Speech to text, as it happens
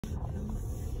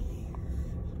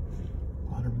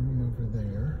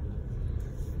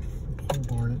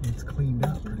it's cleaned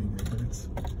up pretty good, but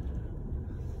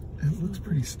it looks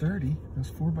pretty sturdy.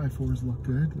 Those 4x4s look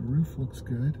good. The roof looks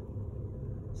good.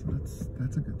 So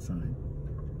that's a good sign.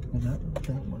 Well, that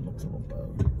one looks a little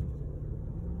bowed.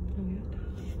 Oh, yeah.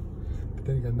 But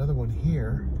then you got another one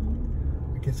here.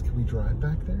 I guess, can we drive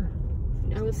back there?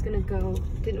 I was gonna go,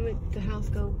 didn't the house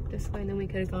go this way and then we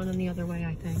could have gone on the other way,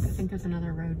 I think. I think there's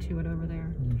another road to it over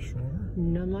there. Are you sure?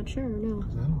 No, I'm not sure, no.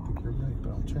 'Cause I don't think you're right,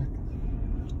 but I'll check.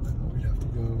 I thought we'd have to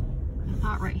go. I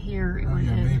thought right here it Oh went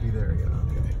yeah, in. maybe there, yeah,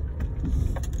 okay.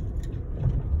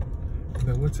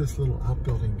 Now what's this little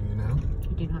outbuilding, do you know?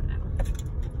 I do not know.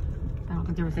 I don't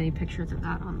think there was any pictures of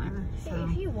that on there. So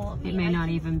Hey, if you want me, it may not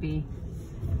even be,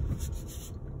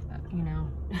 you know.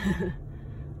 I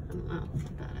don't know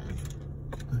what that is.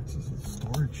 It's just a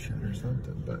storage shed or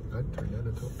something, but I'd turn that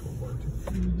into a pole barn too.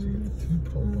 So you get 2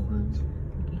 pole barns.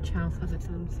 Each house has its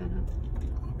own setup.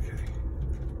 Okay.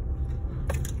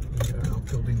 We got an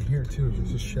outbuilding here too.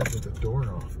 There's a shed with a door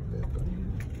off of it, but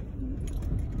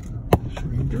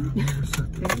should we drive over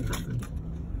set this